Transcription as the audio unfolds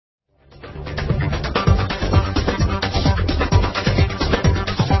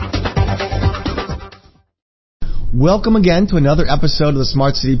Welcome again to another episode of the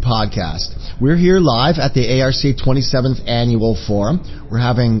Smart City Podcast. We're here live at the ARC 27th Annual Forum. We're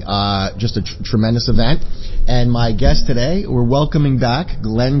having just a tremendous event. And my guest today, we're welcoming back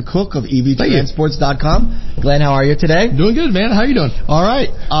Glenn Cook of EVTransports.com. Glenn, how are you today? Doing good, man. How are you doing? All right.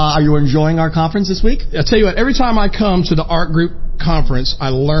 Are you enjoying our conference this week? I'll tell you what, every time I come to the ARC Group conference,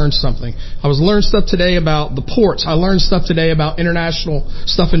 I learn something. I was learning stuff today about the ports. I learned stuff today about international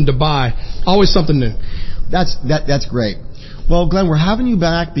stuff in Dubai. Always something new. That's great. Well, Glenn, we're having you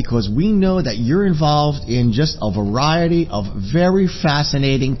back because we know that you're involved in just a variety of very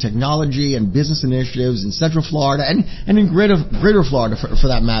fascinating technology and business initiatives in Central Florida and in Greater Florida for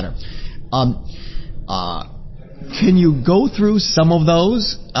that matter. Can you go through some of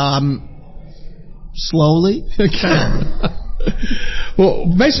those slowly? Okay.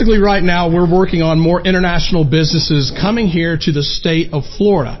 Well, basically right now we're working on more international businesses coming here to the state of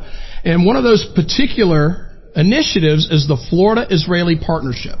Florida. And one of those particular initiatives is the Florida-Israeli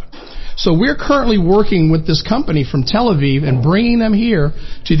Partnership. So we're currently working with this company from Tel Aviv and bringing them here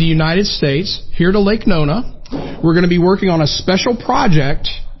to the United States, here to Lake Nona. We're going to be working on a special project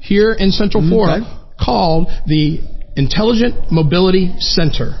here in Central Florida called the Intelligent Mobility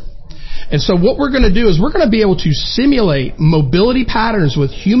Center. And so what we're going to do is we're going to be able to simulate mobility patterns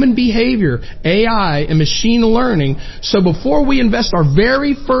with human behavior, AI, and machine learning. So before we invest our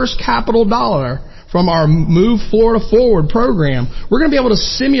very first capital dollar from our Move Florida Forward program, we're going to be able to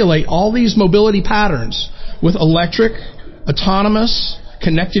simulate all these mobility patterns with electric, autonomous,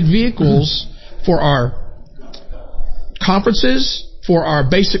 connected vehicles for our conferences, for our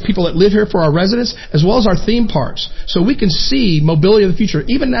basic people that live here, for our residents, as well as our theme parks. So we can see mobility of the future,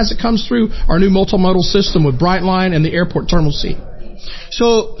 even as it comes through our new multimodal system with Brightline and the Airport Terminal C.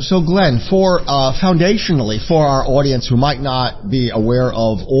 So Glenn, foundationally, for our audience who might not be aware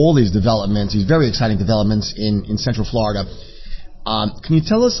of all these developments, these very exciting developments in Central Florida, can you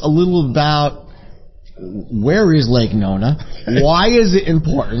tell us a little about where is Lake Nona? Why is it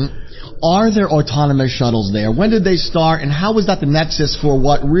important? Are there autonomous shuttles there? When did they start? And how was that the nexus for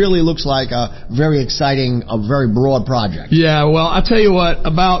what really looks like a very exciting, a very broad project? Yeah, well, I'll tell you what,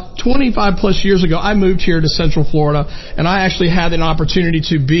 about 25 plus years ago, I moved here to Central Florida, and I actually had an opportunity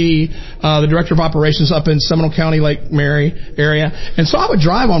to be the director of operations up in Seminole County, Lake Mary area. And so I would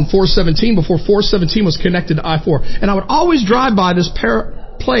drive on 417 before 417 was connected to I-4. And I would always drive by this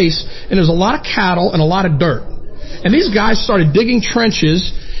place, and there's a lot of cattle and a lot of dirt. And these guys started digging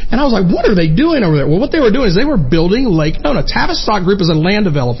trenches. And I was like, what are they doing over there? Well, what they were doing is they were building Lake Nona. Tavistock Group is a land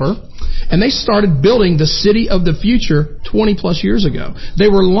developer, and they started building the city of the future 20 plus years ago.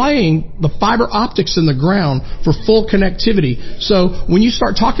 They were laying the fiber optics in the ground for full connectivity. So when you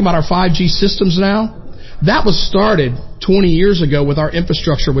start talking about our 5G systems now, that was started 20 years ago with our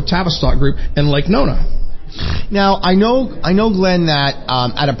infrastructure with Tavistock Group and Lake Nona. Now, I know, Glenn, that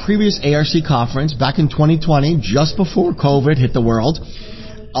at a previous ARC conference back in 2020, just before COVID hit the world,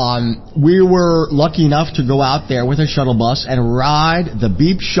 we were lucky enough to go out there with a shuttle bus and ride the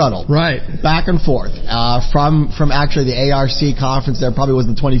Beep shuttle. Right. Back and forth, from actually the ARC conference there, probably was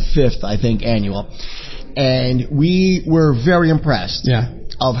the 25th, I think, annual. And we were very impressed. Yeah.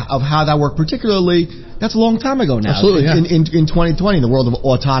 Of how that worked, particularly, that's a long time ago now. Absolutely, yeah. In 2020, the world of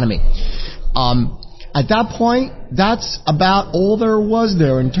autonomy. At that point, that's about all there was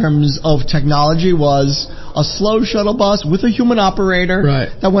there in terms of technology, was a slow shuttle bus with a human operator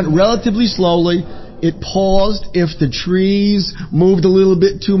that went relatively slowly. It paused if the trees moved a little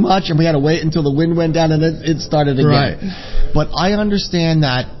bit too much, and we had to wait until the wind went down, and then it started again. Right. But I understand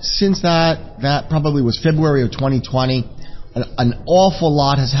that since that probably was February of 2020, an awful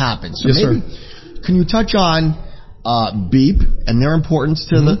lot has happened. So yes, maybe, can you touch on Beep and their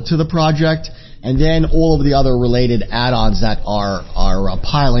importance to the project, and then all of the other related add-ons that are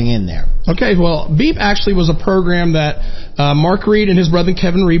piling in there? Okay, well, Beep actually was a program that Mark Reed and his brother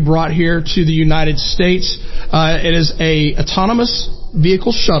Kevin Reed brought here to the United States. It is a autonomous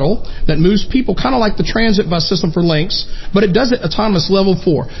vehicle shuttle that moves people kind of like the transit bus system for Lynx, but it does it autonomous level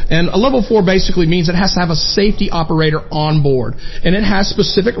 4. And a level 4 basically means it has to have a safety operator on board. And it has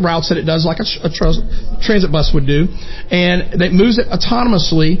specific routes that it does like a transit bus would do. And it moves it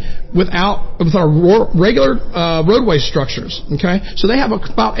autonomously with our regular roadway structures. Okay, so they have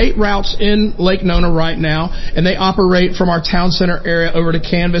about 8 routes in Lake Nona right now, and they operate from our town center area over to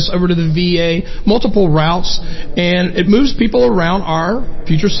Canvas, over to the VA, multiple routes, and it moves people around our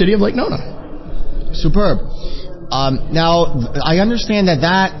future city of Lake Nona. Superb. Now, I understand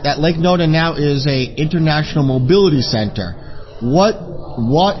that Lake Nona now is a international mobility center.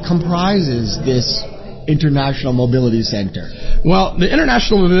 What comprises this International Mobility Center? Well, the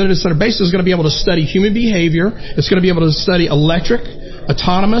International Mobility Center basically is going to be able to study human behavior. It's going to be able to study electric,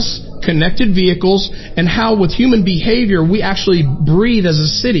 autonomous, connected vehicles, and how with human behavior we actually breathe as a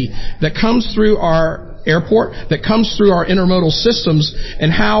city that comes through our airport, that comes through our intermodal systems,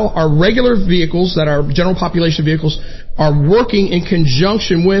 and how our regular vehicles, that are general population vehicles, are working in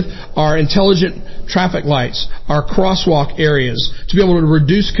conjunction with our intelligent traffic lights, our crosswalk areas, to be able to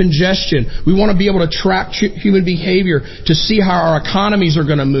reduce congestion. We want to be able to track human behavior to see how our economies are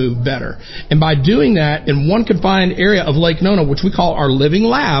going to move better. And by doing that in one confined area of Lake Nona, which we call our living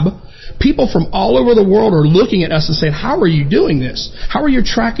lab, people from all over the world are looking at us and saying, how are you doing this? How are you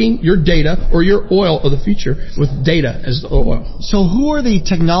tracking your data or your oil of the future with data as the oil? So who are the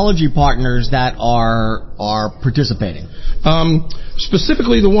technology partners that are participating?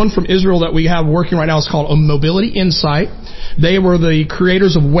 Specifically, the one from Israel that we have working right now is called Mobility Insight. They were the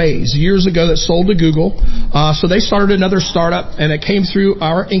creators of Waze years ago that sold to Google. So they started another startup, and it came through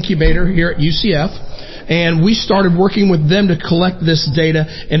our incubator here at UCF. And we started working with them to collect this data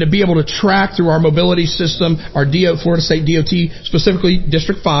and to be able to track through our mobility system, our Florida State DOT, specifically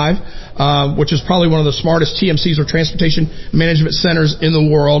District 5, which is probably one of the smartest TMCs or transportation management centers in the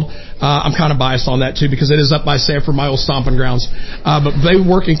world. I'm kind of biased on that too because it is up by Sanford, my old stomping grounds. But they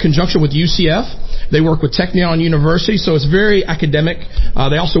work in conjunction with UCF. They work with Technion University, so it's very academic.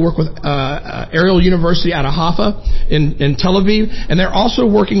 They also work with Ariel University out of Haifa in Tel Aviv, and they're also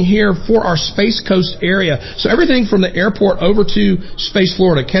working here for our Space Coast area. So everything from the airport over to Space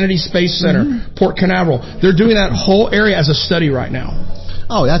Florida, Kennedy Space Center, Port Canaveral, they're doing that whole area as a study right now.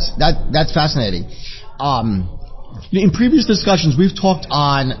 Oh, that's fascinating. In previous discussions, we've talked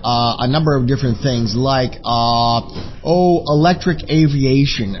on a number of different things like electric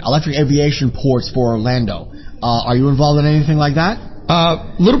aviation ports for Orlando. Are you involved in anything like that?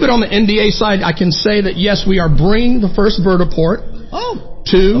 A little bit on the NDA side, I can say that yes, we are bringing the first vertiport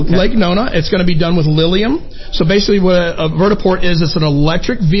to Lake Nona. It's going to be done with Lilium. So basically what a vertiport is, it's an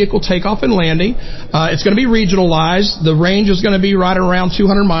electric vehicle takeoff and landing. It's going to be regionalized. The range is going to be right around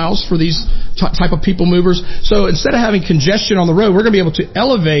 200 miles for these type of people movers. So instead of having congestion on the road, we're going to be able to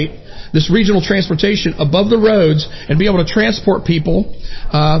elevate this regional transportation above the roads and be able to transport people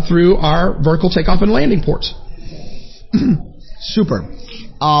through our vertical takeoff and landing ports. Super.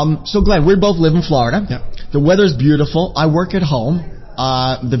 So Glenn, we both live in Florida. Yeah. The weather's beautiful. I work at home.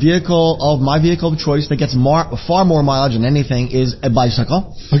 My vehicle of choice that gets far more mileage than anything is a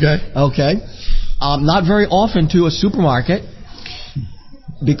bicycle. Okay. Not very often to a supermarket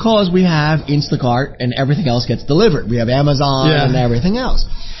because we have Instacart and everything else gets delivered. We have Amazon and everything else.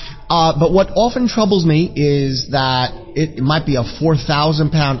 But what often troubles me is that it might be a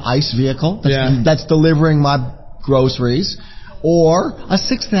 4,000-pound ICE vehicle that's delivering my groceries, or a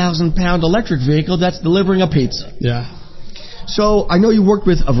 6,000-pound electric vehicle that's delivering a pizza. Yeah. So I know you worked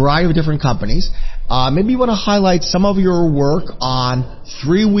with a variety of different companies. Maybe you want to highlight some of your work on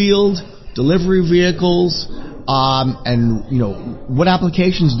three-wheeled delivery vehicles, and what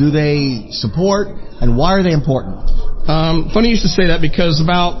applications do they support, and why are they important? Funny you should say that because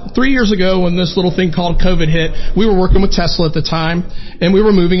about 3 years ago when this little thing called COVID hit, we were working with Tesla at the time, and we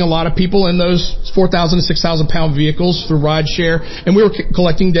were moving a lot of people in those 4,000 to 6,000 pound vehicles through rideshare, and we were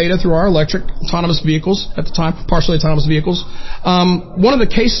collecting data through our electric autonomous vehicles at the time, partially autonomous vehicles. One of the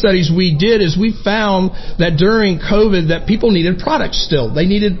case studies we did is we found that during COVID that people needed products still. They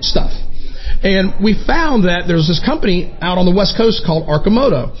needed stuff. And we found that there was this company out on the West Coast called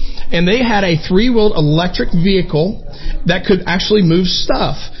Arcimoto, and they had a three-wheeled electric vehicle that could actually move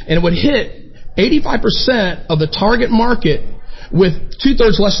stuff, and it would hit 85% of the target market with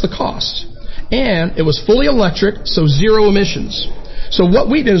 2/3 less the cost. And it was fully electric, so zero emissions. So what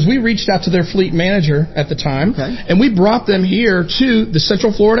we did is we reached out to their fleet manager at the time, and we brought them here to the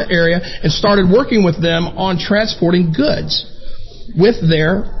Central Florida area and started working with them on transporting goods with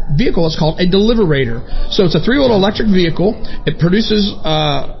their vehicle. It's called a Deliverator. So it's a three-wheeled electric vehicle. It produces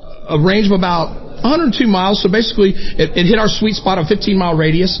a range of about 102 miles. So basically, it hit our sweet spot of 15-mile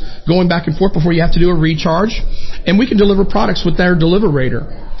radius going back and forth before you have to do a recharge. And we can deliver products with their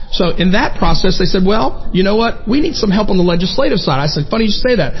Deliverator. So in that process, they said, well, you know what? We need some help on the legislative side. I said, funny you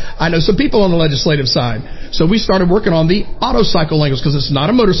say that. I know some people on the legislative side. So we started working on the autocycle language because it's not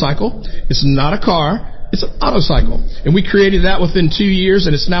a motorcycle. It's not a car. It's an autocycle. And we created that within 2 years,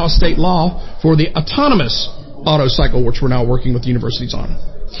 and it's now a state law for the autonomous autocycle, which we're now working with universities on.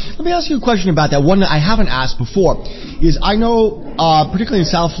 Let me ask you a question about that. One that I haven't asked before is I know, particularly in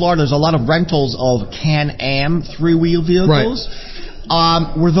South Florida, there's a lot of rentals of Can-Am three-wheel vehicles.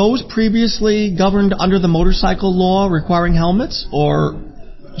 Right. Were those previously governed under the motorcycle law requiring helmets, or?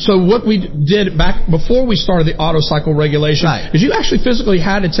 So what we did back before we started the auto cycle regulation is you actually physically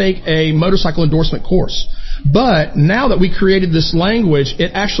had to take a motorcycle endorsement course. But now that we created this language,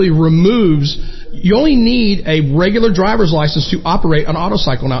 it actually removes, you only need a regular driver's license to operate an auto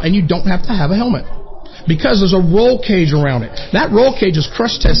cycle now, and you don't have to have a helmet. Because there's a roll cage around it. That roll cage is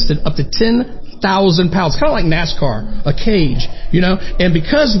crush tested up to 10,000 pounds, kind of like NASCAR, a cage, and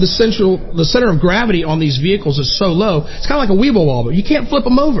because the center of gravity on these vehicles is so low, it's kind of like a weeble wobble. You can't flip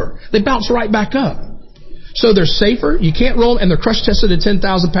them over. They bounce right back up. So they're safer, you can't roll them, and they're crush tested at 10,000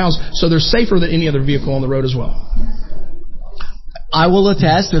 pounds, so they're safer than any other vehicle on the road as well. I will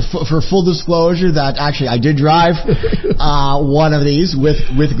attest, for full disclosure, that actually I did drive one of these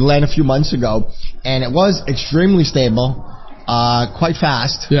with Glenn a few months ago, and it was extremely stable, quite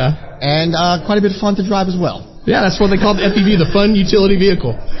fast, and quite a bit of fun to drive as well. Yeah, that's what they call the FUV, the Fun Utility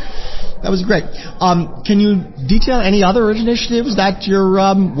Vehicle. That was great. Can you detail any other initiatives that you're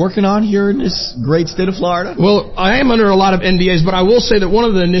working on here in this great state of Florida? Well, I am under a lot of NDAs, but I will say that one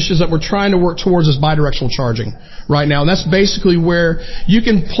of the initiatives that we're trying to work towards is bidirectional charging right now. And that's basically where you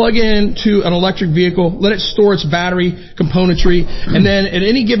can plug into an electric vehicle, let it store its battery componentry, and then at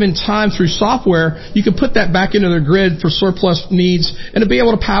any given time through software, you can put that back into the grid for surplus needs and to be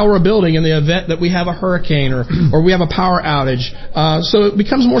able to power a building in the event that we have a hurricane or we have a power outage. So it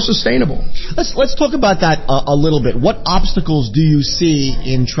becomes more sustainable. Let's talk about that a little bit. What obstacles do you see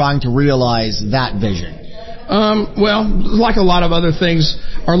in trying to realize that vision? Well, like a lot of other things,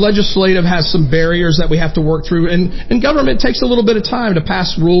 our legislative has some barriers that we have to work through, and government takes a little bit of time to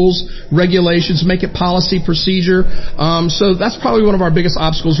pass rules, regulations, make it policy, procedure. So that's probably one of our biggest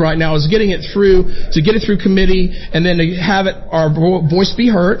obstacles right now is getting it through, to get it through committee, and then to have our voice be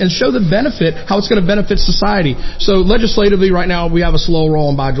heard and show the benefit, how it's going to benefit society. So legislatively right now, we have a slow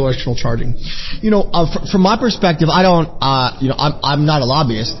roll on bidirectional charging. From my perspective, I'm not a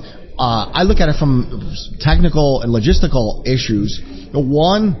lobbyist. I look at it from technical and logistical issues.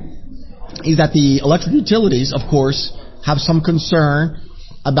 One is that the electric utilities, of course, have some concern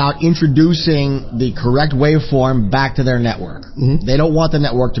about introducing the correct waveform back to their network. Mm-hmm. They don't want the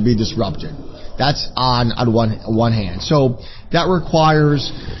network to be disrupted. That's on one hand. So that requires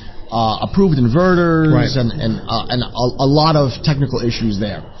approved inverters and a lot of technical issues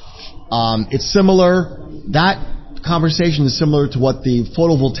there. It's similar. That conversation is similar to what the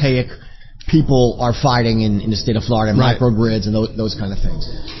photovoltaic people are fighting in the state of Florida, microgrids and those kind of things.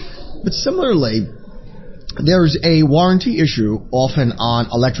 But similarly, there's a warranty issue often on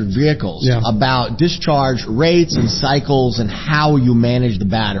electric vehicles about discharge rates and cycles and how you manage the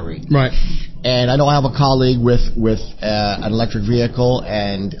battery. Right. And I know I have a colleague with an electric vehicle,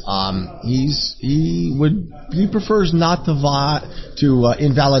 and he prefers not to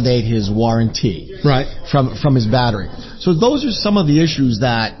invalidate his warranty from his battery. So those are some of the issues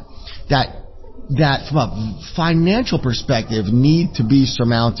that from a financial perspective need to be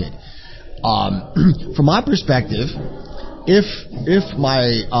surmounted. From my perspective, if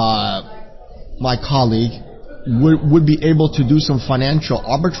my colleague would be able to do some financial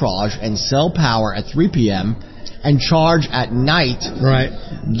arbitrage and sell power at 3 p.m. and charge at night,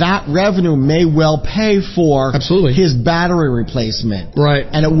 that revenue may well pay for his battery replacement,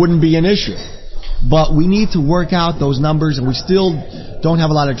 and it wouldn't be an issue. But we need to work out those numbers, and we still don't have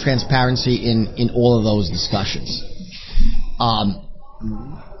a lot of transparency in all of those discussions.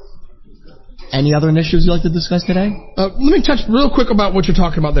 Any other initiatives you'd like to discuss today? Let me touch real quick about what you're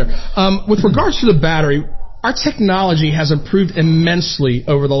talking about there. With regards to the battery, our technology has improved immensely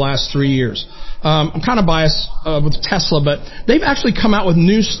over the last 3 years. I'm kind of biased with Tesla, but they've actually come out with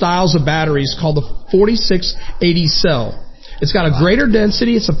new styles of batteries called the 4680 cell. It's got a greater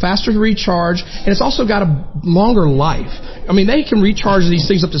density, it's a faster recharge, and it's also got a longer life. I mean, they can recharge these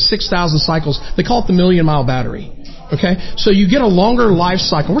things up to 6,000 cycles. They call it the million-mile battery. Okay? So you get a longer life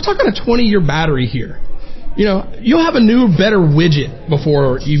cycle. We're talking a 20-year battery here. You'll have a new, better widget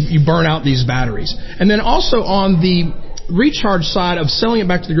before you burn out these batteries. And then also on the recharge side of selling it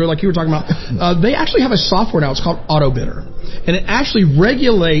back to the grid, like you were talking about, they actually have a software now. It's called AutoBidder. And it actually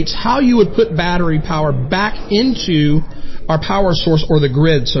regulates how you would put battery power back into our power source or the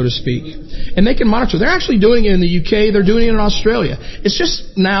grid, so to speak. And they can monitor. They're actually doing it in the UK. They're doing it in Australia. It's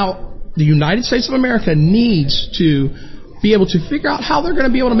just now the United States of America needs to be able to figure out how they're going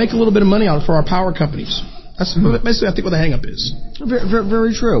to be able to make a little bit of money on it for our power companies. That's basically, I think, what the hang-up is. Very,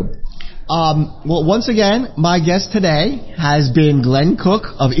 very true. Well, once again, my guest today has been Glenn Cook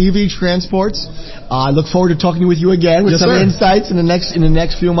of EV Transports. I look forward to talking with you again with some insights in the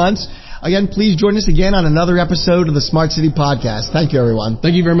next few months. Again, please join us again on another episode of the Smart City Podcast. Thank you, everyone.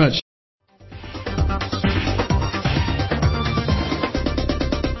 Thank you very much.